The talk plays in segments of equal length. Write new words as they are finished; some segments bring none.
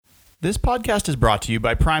This podcast is brought to you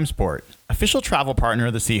by Prime Sport, official travel partner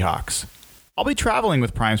of the Seahawks. I'll be traveling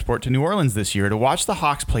with Prime Sport to New Orleans this year to watch the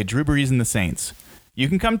Hawks play Drew Brees and the Saints. You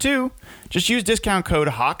can come too. Just use discount code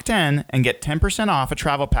HAWK10 and get 10% off a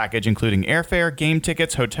travel package including airfare, game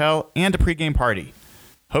tickets, hotel, and a pregame party.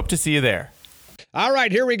 Hope to see you there. All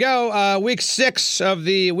right, here we go. Week 6 of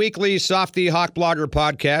the weekly Softy Hawk Blogger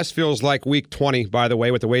podcast. Feels like week 20, by the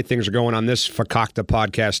way, with the way things are going on this Fakakta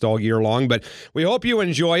podcast all year long. But we hope you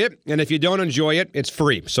enjoy it. And if you don't enjoy it, it's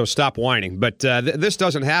free. So stop whining. But this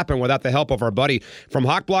doesn't happen without the help of our buddy from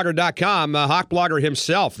HawkBlogger.com, Hawkblogger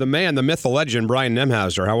himself, the man, the myth, the legend, Brian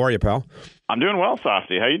Nemhauser. How are you, pal? I'm doing well,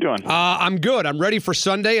 Softy. How you doing? I'm good. I'm ready for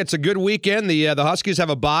Sunday. It's a good weekend. The Huskies have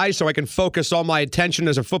a bye, so I can focus all my attention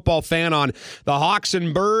as a football fan on the Hawks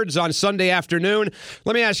and Birds on Sunday afternoon.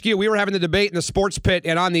 Let me ask you, we were having the debate in the Sports Pit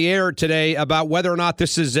and on the air today about whether or not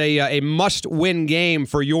this is a must-win game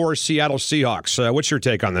for your Seattle Seahawks. What's your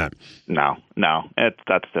take on that? No,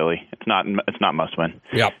 that's silly. It's not must win.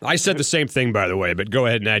 Yeah, I said the same thing, by the way, but go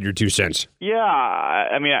ahead and add your 2 cents. Yeah,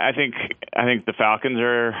 I mean, I think the Falcons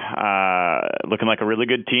are looking like a really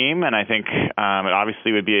good team, and I think it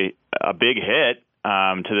obviously would be a big hit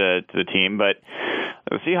to the team, but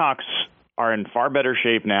the Seahawks are in far better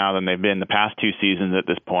shape now than they've been the past 2 seasons at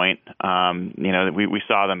this point. We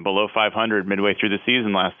saw them below 500 midway through the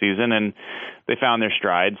season last season, and they found their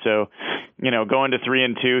stride. So, going to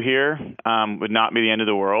 3-2 here would not be the end of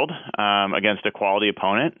the world against a quality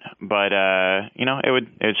opponent, but it would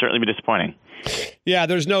certainly be disappointing. Yeah,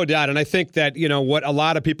 there's no doubt. And I think that, what a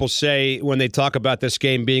lot of people say when they talk about this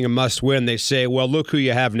game being a must-win, they say, well, look who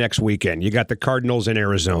you have next weekend. You got the Cardinals in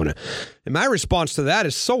Arizona. And my response to that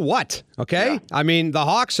is, so what? Okay? Yeah. I mean, the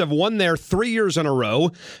Hawks have won there 3 years in a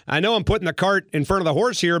row. I know I'm putting the cart in front of the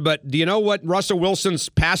horse here, but do you know what Russell Wilson's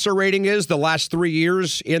passer rating is the last 3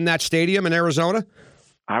 years in that stadium in Arizona?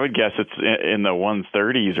 I would guess it's in the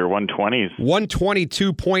 130s or 120s.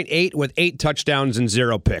 122.8 with 8 touchdowns and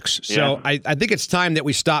 0 picks. So yeah. I think it's time that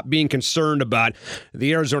we stop being concerned about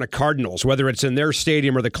the Arizona Cardinals, whether it's in their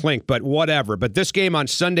stadium or the Clink, but whatever. But this game on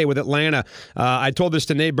Sunday with Atlanta, I told this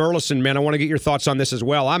to Nate Burleson, man, I want to get your thoughts on this as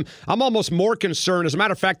well. I'm almost more concerned. As a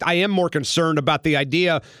matter of fact, I am more concerned about the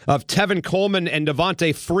idea of Tevin Coleman and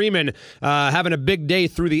Devontae Freeman having a big day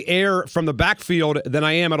through the air from the backfield than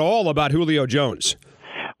I am at all about Julio Jones.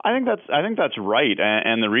 I think that's right,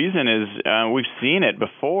 and the reason is we've seen it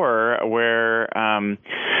before, where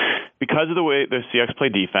because of the way the Seahawks play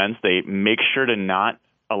defense, they make sure to not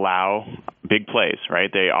allow big plays. Right?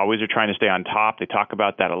 They always are trying to stay on top. They talk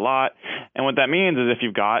about that a lot, and what that means is if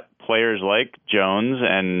you've got players like Jones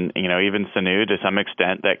and even Sanu to some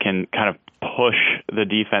extent that can kind of push the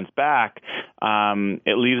defense back,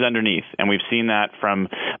 it leaves underneath, and we've seen that from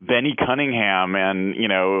Benny Cunningham and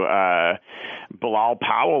Bilal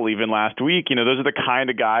Powell even last week. Those are the kind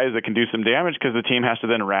of guys that can do some damage because the team has to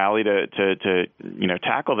then rally to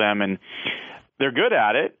tackle them, and they're good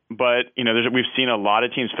at it. But we've seen a lot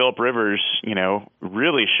of teams. Phillip Rivers,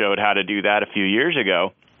 really showed how to do that a few years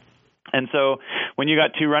ago. And so when you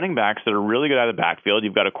got 2 running backs that are really good out of the backfield,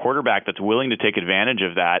 you've got a quarterback that's willing to take advantage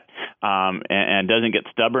of that and doesn't get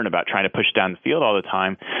stubborn about trying to push down the field all the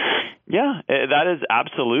time. Yeah, that is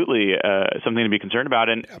absolutely something to be concerned about.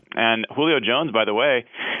 And Julio Jones, by the way,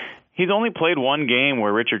 he's only played 1 game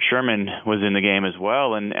where Richard Sherman was in the game as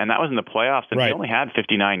well, and that was in the playoffs, and he only had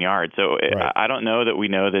 59 yards. So I don't know that we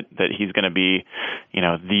know that he's going to be,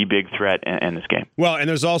 the big threat in this game. Well, and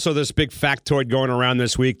there's also this big factoid going around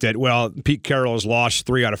this week that, Pete Carroll has lost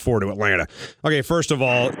 3 out of 4 to Atlanta. Okay, first of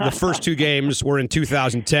all, the first 2 games were in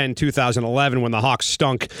 2010, 2011 when the Hawks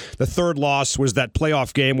stunk. The third loss was that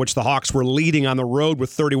playoff game, which the Hawks were leading on the road with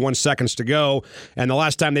 31 seconds to go, and the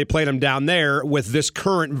last time they played them down there with this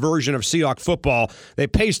current version of Seahawk football, they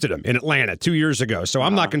pasted them in Atlanta 2 years ago. So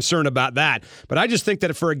I'm not concerned about that. But I just think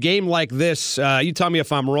that for a game like this, you tell me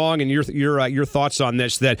if I'm wrong and your thoughts on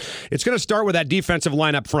this, that it's going to start with that defensive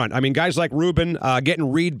line up front. I mean, guys like Rubin,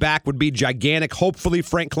 getting Reed back would be gigantic. Hopefully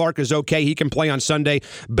Frank Clark is okay. He can play on Sunday.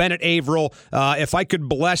 Bennett Averill. If I could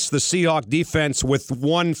bless the Seahawk defense with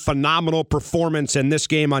one phenomenal performance in this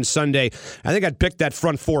game on Sunday, I think I'd pick that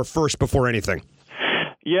front 4 first before anything.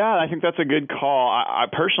 Yeah, I think that's a good call.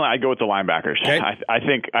 I'd go with the linebackers. Okay. I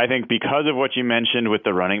think because of what you mentioned with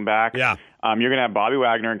the running back, you're going to have Bobby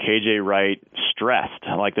Wagner and KJ Wright stressed.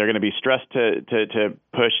 Like they're going to be stressed to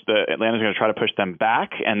push Atlanta's going to try to push them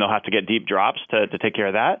back, and they'll have to get deep drops to take care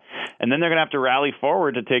of that. And then they're going to have to rally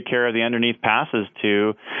forward to take care of the underneath passes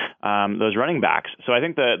to those running backs. So I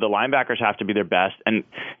think the linebackers have to be their best. And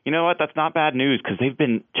you know what? That's not bad news because they've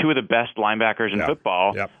been two of the best linebackers in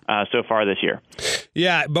football so far this year.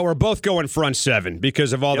 Yeah, but we're both going front seven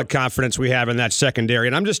because of all the confidence we have in that secondary.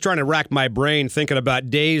 And I'm just trying to rack my brain thinking about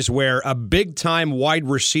days where a big-time wide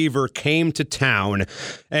receiver came to town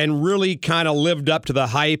and really kind of lived up to the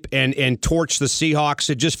hype and torched the Seahawks.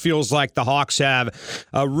 It just feels like the Hawks have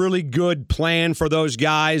a really good plan for those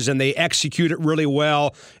guys, and they execute it really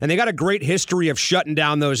well. And they got a great history of shutting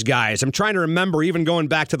down those guys. I'm trying to remember, even going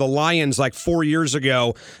back to the Lions like 4 years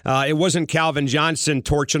ago, it wasn't Calvin Johnson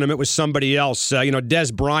torching them. It was somebody else.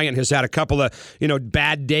 Des Bryant has had a couple of,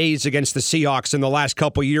 bad days against the Seahawks in the last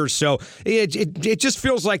couple of years. So it just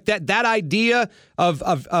feels like that idea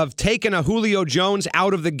of taking a Julio Jones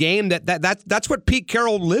out of the game, that's what Pete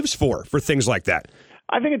Carroll lives for things like that.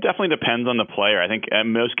 I think it definitely depends on the player. I think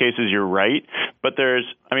in most cases you're right, but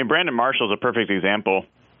Brandon Marshall is a perfect example.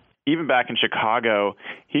 Even back in Chicago,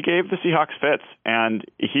 he gave the Seahawks fits, and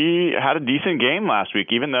he had a decent game last week,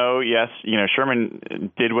 even though, yes,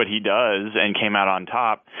 Sherman did what he does and came out on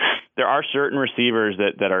top. There are certain receivers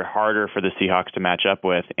that are harder for the Seahawks to match up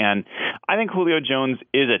with, and I think Julio Jones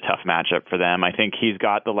is a tough matchup for them. I think he's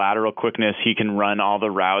got the lateral quickness. He can run all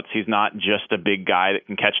the routes. He's not just a big guy that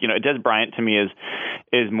can catch. Des Bryant, to me,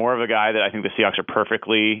 is more of a guy that I think the Seahawks are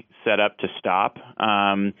perfectly set up to stop.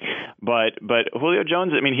 But Julio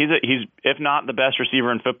Jones, he's if not the best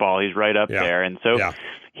receiver in football, he's right up there. And so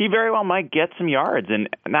he very well might get some yards, and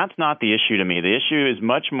that's not the issue to me. The issue is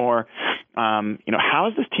much more, how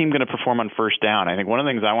is this team going to perform on first down? I think one of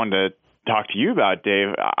the things I wanted to talk to you about, Dave,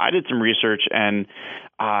 I did some research, and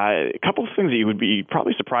a couple of things that you would be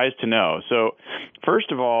probably surprised to know. So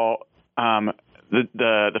first of all,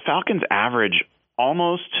 the Falcons average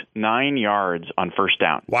almost 9 yards on first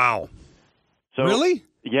down. Wow. So, really?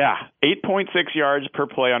 Yeah, 8.6 yards per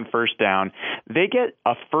play on first down. They get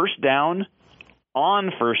a first down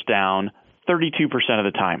on first down 32% of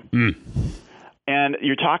the time. And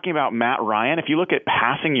you're talking about Matt Ryan. If you look at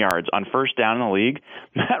passing yards on first down in the league,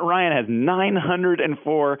 Matt Ryan has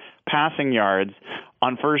 904 passing yards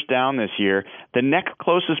on first down this year. The next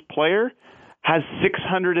closest player has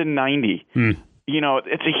 690.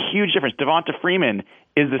 It's a huge difference. Devonta Freeman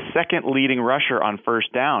is the second leading rusher on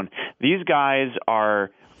first down. These guys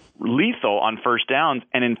are lethal on first downs.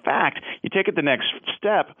 And in fact, you take it the next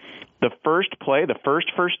step, the first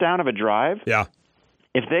first down of a drive,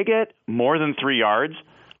 if they get more than 3 yards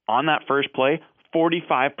on that first play,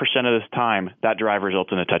 45% of this time, that drive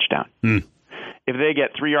results in a touchdown. If they get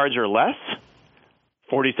 3 yards or less,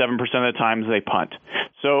 47% of the times they punt.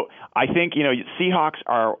 So I think, Seahawks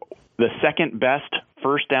are the second best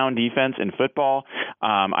first down defense in football.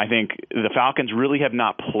 I think the Falcons really have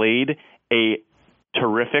not played a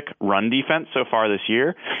terrific run defense so far this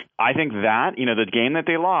year. I think that, the game that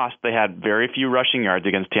they lost, they had very few rushing yards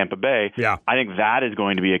against Tampa Bay. I think that is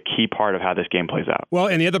going to be a key part of how this game plays out. Well,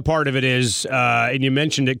 and the other part of it is, and you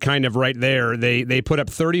mentioned it kind of right there, they put up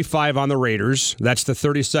 35 on the Raiders. That's the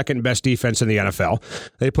 32nd best defense in the NFL.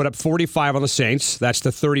 They put up 45 on the Saints. That's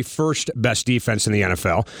the 31st best defense in the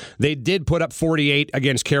NFL. They did put up 48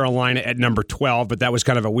 against Carolina at number 12, but that was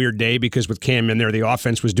kind of a weird day because with Cam in there, the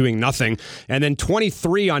offense was doing nothing. And then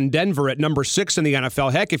 23 on Denver at number 6 in the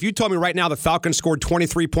NFL. Heck, if you told me right now the Falcons scored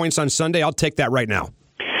 23 points on Sunday, I'll take that right now.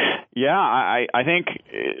 Yeah, I think,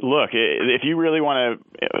 look, if you really want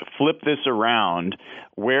to flip this around,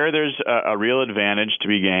 where there's a real advantage to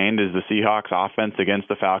be gained is the Seahawks offense against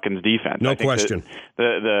the Falcons defense. No question.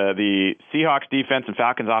 The Seahawks defense and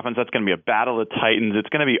Falcons offense, that's going to be a battle of titans. It's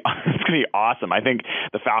going to be awesome. I think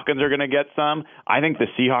the Falcons are going to get some. I think the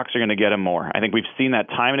Seahawks are going to get them more. I think we've seen that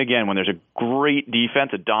time and again when there's a great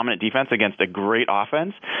defense, a dominant defense against a great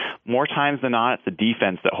offense. More times than not, it's the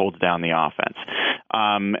defense that holds down the offense.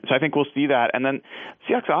 So I think we'll see that. And then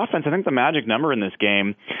Seahawks offense, I think the magic number in this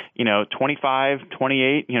game, 25,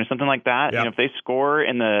 28, something like that. Yep. If they score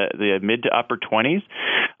in the mid to upper 20s,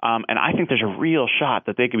 and I think there's a real shot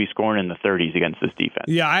that they could be scoring in the 30s against this defense.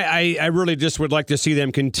 Yeah, I really just would like to see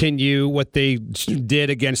them continue what they did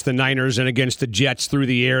against the Niners and against the Jets through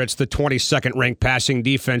the air. It's the 22nd ranked passing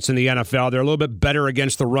defense in the NFL. They're a little bit better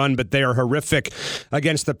against the run, but they are horrific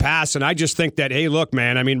against the pass. And I just think that, hey, look,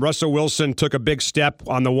 man, Russell Wilson took a big step step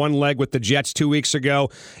on the one leg with the Jets 2 weeks ago.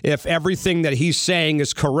 If everything that he's saying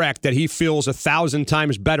is correct, that he feels 1,000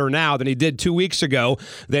 times better now than he did 2 weeks ago,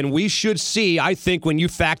 then we should see, I think, when you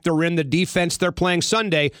factor in the defense they're playing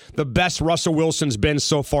Sunday, the best Russell Wilson's been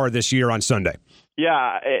so far this year on Sunday.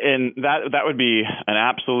 Yeah, and that would be an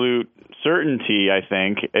absolute certainty, I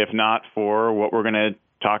think, if not for what we're going to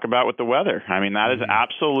talk about with the weather. I mean, that is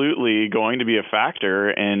absolutely going to be a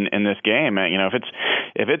factor in this game. You know,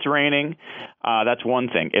 if it's raining, that's one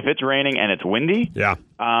thing. If it's raining and it's windy,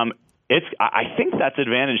 I think that's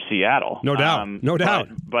advantage Seattle. No doubt. No doubt.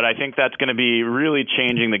 But I think that's going to be really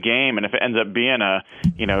changing the game. And if it ends up being a,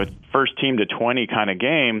 first team to 20 kind of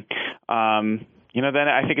game, then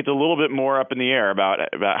I think it's a little bit more up in the air about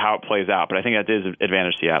how it plays out. But I think that is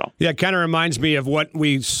advantage Seattle. Yeah, it kind of reminds me of what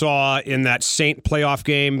we saw in that Saint playoff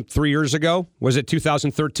game 3 years ago. Was it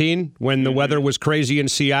 2013 when the weather was crazy in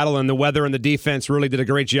Seattle, and the weather and the defense really did a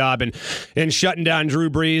great job in shutting down Drew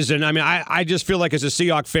Brees? And I mean, I just feel like as a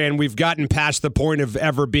Seahawks fan, we've gotten past the point of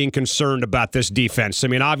ever being concerned about this defense. I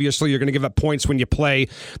mean, obviously, you're going to give up points when you play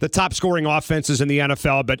the top scoring offenses in the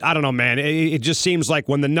NFL, but I don't know, man. It just seems like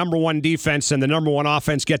when the number one defense and the number one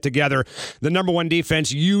offense get together, the number one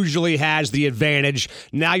defense usually has the advantage.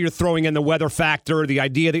 Now you're throwing in the weather factor, the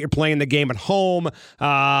idea that you're playing the game at home.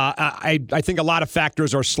 I think a lot of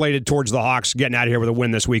factors are slated towards the Hawks getting out of here with a win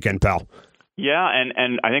this weekend, pal. Yeah,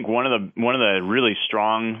 and I think one of the really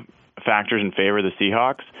strong factors in favor of the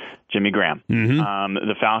Seahawks, Jimmy Graham.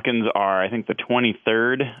 The Falcons are, I think, the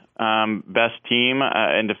 23rd best team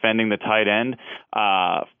in defending the tight end.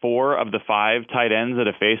 4 of the 5 tight ends that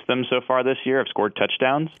have faced them so far this year have scored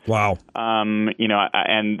touchdowns. Wow.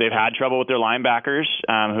 And they've had trouble with their linebackers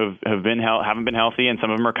who haven't been healthy, and some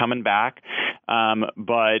of them are coming back.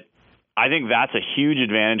 But I think that's a huge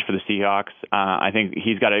advantage for the Seahawks. I think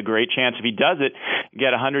he's got a great chance. If he does it,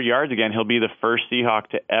 get 100 yards again, he'll be the first Seahawk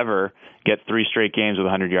to ever get 3 straight games with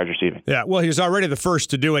 100 yards receiving. Yeah, well, he's already the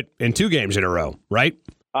first to do it in 2 games in a row, right?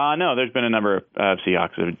 No, there's been a number of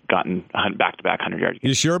Seahawks that have gotten back-to-back 100-yard games.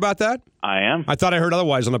 You sure about that? I am. I thought I heard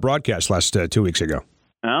otherwise on the broadcast last 2 weeks ago.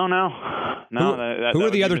 No. Who are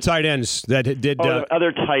the other tight ends that did?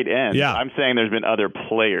 Other tight ends. Yeah, I'm saying there's been other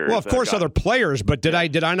players. Well, of course, other players. But did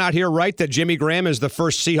I not hear right that Jimmy Graham is the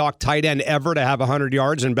first Seahawk tight end ever to have 100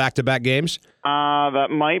 yards in back-to-back games? That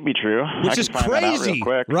might be true. Which is crazy,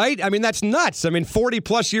 right? I mean, that's nuts. I mean,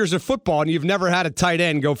 40-plus years of football, and you've never had a tight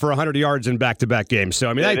end go for 100 yards in back-to-back games. So,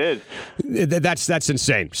 I mean, that's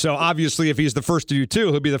insane. So, obviously, if he's the first to do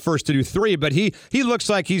 2, he'll be the first to do 3. But he looks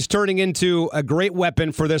like he's turning into a great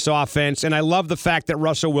weapon for this offense, and I love the fact that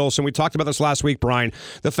Russell Wilson, we talked about this last week, Brian,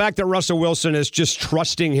 the fact that Russell Wilson is just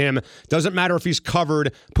trusting him. Doesn't matter if he's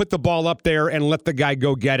covered, put the ball up there and let the guy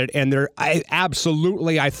go get it. And I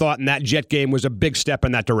thought in that Jet game was a big step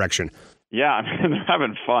in that direction. Yeah, I mean, they're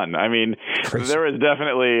having fun. I mean, there was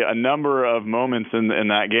definitely a number of moments in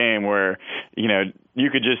that game where, you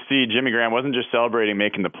could just see Jimmy Graham wasn't just celebrating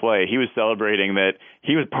making the play. He was celebrating that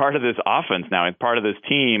he was part of this offense now and part of this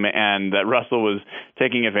team, and that Russell was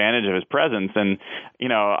taking advantage of his presence. And,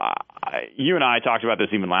 you and I talked about this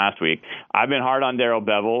even last week. I've been hard on Darrell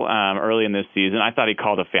Bevell early in this season. I thought he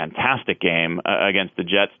called a fantastic game against the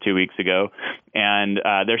Jets 2 weeks ago. And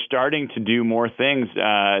they're starting to do more things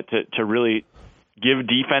to really give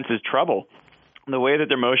defenses trouble. The way that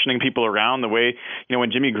they're motioning people around, the way,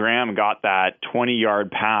 when Jimmy Graham got that 20-yard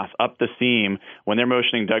pass up the seam, when they're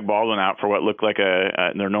motioning Doug Baldwin out for what looked like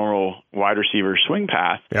their normal wide receiver swing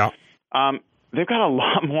pass, they've got a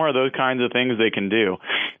lot more of those kinds of things they can do.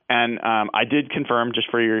 And I did confirm, just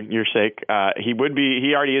for your sake, he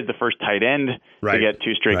already is the first tight end to get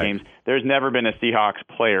 2 straight games. There's never been a Seahawks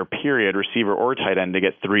player, period, receiver or tight end, to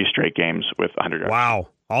get 3 straight games with 100 yards. Wow.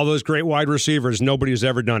 All those great wide receivers, nobody's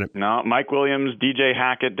ever done it. No, Mike Williams, DJ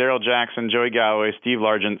Hackett, Darrell Jackson, Joey Galloway, Steve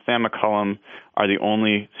Largent, Sam McCollum are the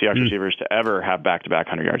only Seahawks receivers to ever have back-to-back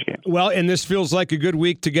 100-yard games. Well, and this feels like a good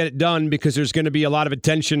week to get it done because there's going to be a lot of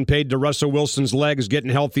attention paid to Russell Wilson's legs getting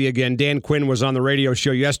healthy again. Dan Quinn was on the radio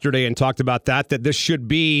show yesterday and talked about that this should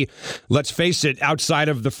be, let's face it, outside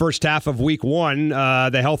of the first half of week 1,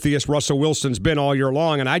 the healthiest Russell Wilson's been all year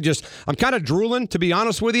long. And I'm kind of drooling, to be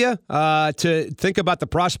honest with you, to think about the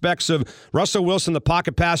prospects of Russell Wilson, the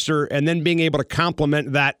pocket passer, and then being able to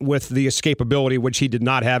complement that with the escapability, which he did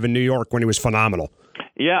not have in New York when he was phenomenal.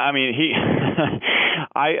 Yeah, I mean,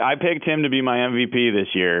 I picked him to be my MVP this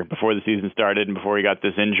year before the season started and before he got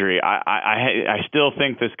this injury. I still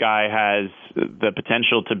think this guy has the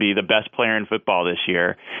potential to be the best player in football this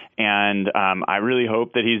year, and I really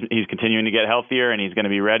hope that he's continuing to get healthier and he's going to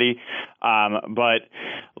be ready. But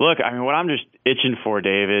look, I mean, what I'm just itching for,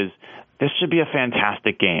 Dave, is this should be a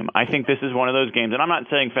fantastic game. I think this is one of those games, and I'm not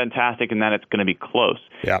saying fantastic and that it's going to be close.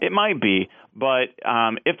 Yeah. It might be, but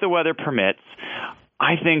if the weather permits,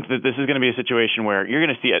 I think that this is going to be a situation where you're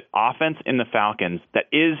going to see an offense in the Falcons that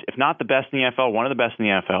is, if not the best in the NFL, one of the best in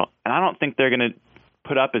the NFL. And I don't think they're going to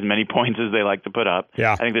put up as many points as they like to put up.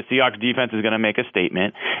 Yeah. I think the Seahawks defense is going to make a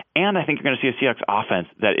statement. And I think you're going to see a Seahawks offense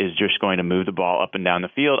that is just going to move the ball up and down the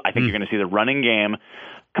field. I think you're going to see the running game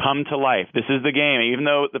come to life. This is the game. Even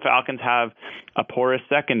though the Falcons have a porous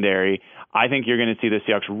secondary, I think you're going to see the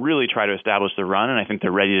Seahawks really try to establish the run, and I think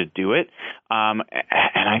they're ready to do it.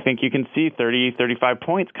 And I think you can see 30, 35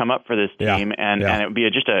 points come up for this team, and it would be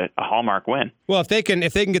just a hallmark win. Well, if they can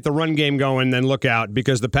get the run game going, then look out,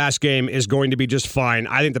 because the pass game is going to be just fine.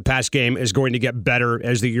 I think the pass game is going to get better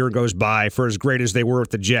as the year goes by. For as great as they were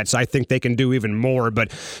with the Jets, I think they can do even more.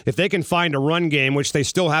 But if they can find a run game, which they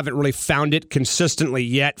still haven't really found it consistently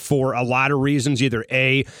yet for a lot of reasons, either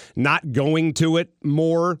A, not going to it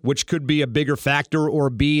more, which could be a bigger factor,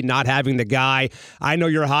 or B, not having the guy. I know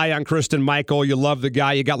you're high on Christine Michael. You love the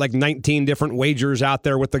guy. You got like 19 different wagers out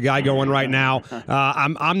there with the guy going right now.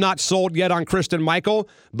 I'm not sold yet on Christine Michael,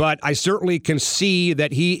 but I certainly can see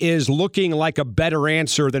that he is looking like a better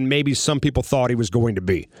answer than maybe some people thought he was going to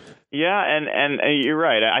be. Yeah, and you're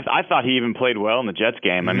right. I thought he even played well in the Jets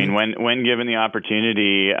game. I mean, when given the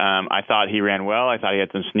opportunity, I thought he ran well. I thought he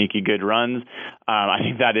had some sneaky good runs. I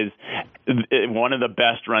think that is one of the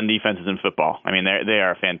best run defenses in football. I mean, they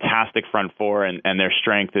are a fantastic front four, and their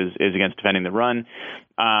strength is against defending the run.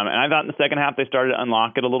 And I thought in the second half they started to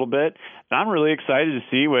unlock it a little bit. And I'm really excited to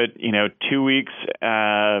see what 2 weeks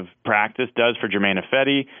of practice does for Germain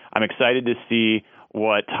Ifedi. I'm excited to see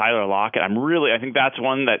what Tyler Lockett. I think that's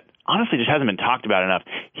one that honestly just hasn't been talked about enough.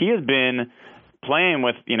 He has been playing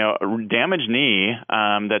with a damaged knee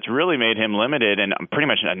that's really made him limited and pretty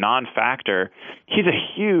much a non-factor. He's a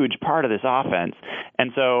huge part of this offense,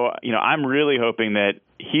 and so I'm really hoping that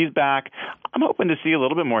he's back. I'm hoping to see a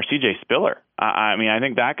little bit more C.J. Spiller. I mean, I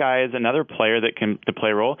think that guy is another player that can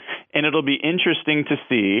play a role, and it'll be interesting to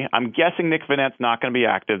see. I'm guessing Nick Vanette's not going to be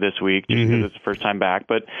active this week just because it's the first time back,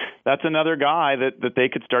 but that's another guy that they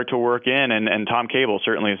could start to work in, and Tom Cable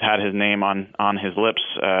certainly has had his name on his lips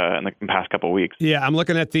in the past couple of weeks. Yeah, I'm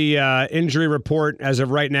looking at the injury report as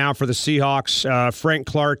of right now for the Seahawks. Frank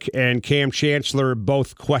Clark and Cam Chancellor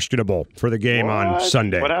both questionable for the game on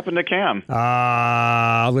Sunday. What happened to Cam?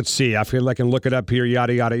 Let's see. I feel like I can look it up here.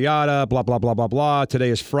 Yada, yada, yada. Blah, blah, blah, blah, blah. Today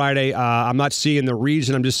is Friday. I'm not seeing the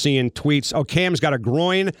reason. I'm just seeing tweets. Oh, Cam's got a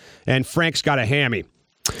groin and Frank's got a hammy.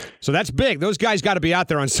 So that's big. Those guys got to be out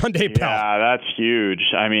there on Sunday, pal. Yeah, that's huge.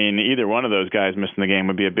 I mean, either one of those guys missing the game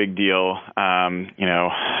would be a big deal.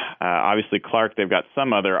 Obviously Clark, they've got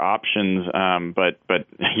some other options, but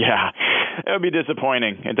yeah, it would be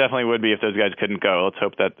disappointing. It definitely would be if those guys couldn't go. Let's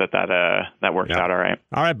hope that works out all right.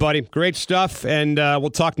 All right, buddy. Great stuff, and we'll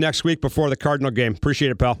talk next week before the Cardinal game.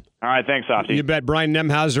 Appreciate it, pal. All right, thanks, Softy. You bet. Brian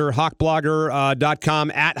Nemhauser,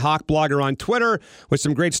 HawkBlogger.com, at HawkBlogger on Twitter, with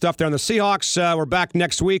some great stuff there on the Seahawks. We're back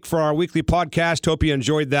next week for our weekly podcast. Hope you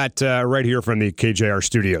enjoyed that right here from the KJR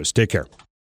studios. Take care.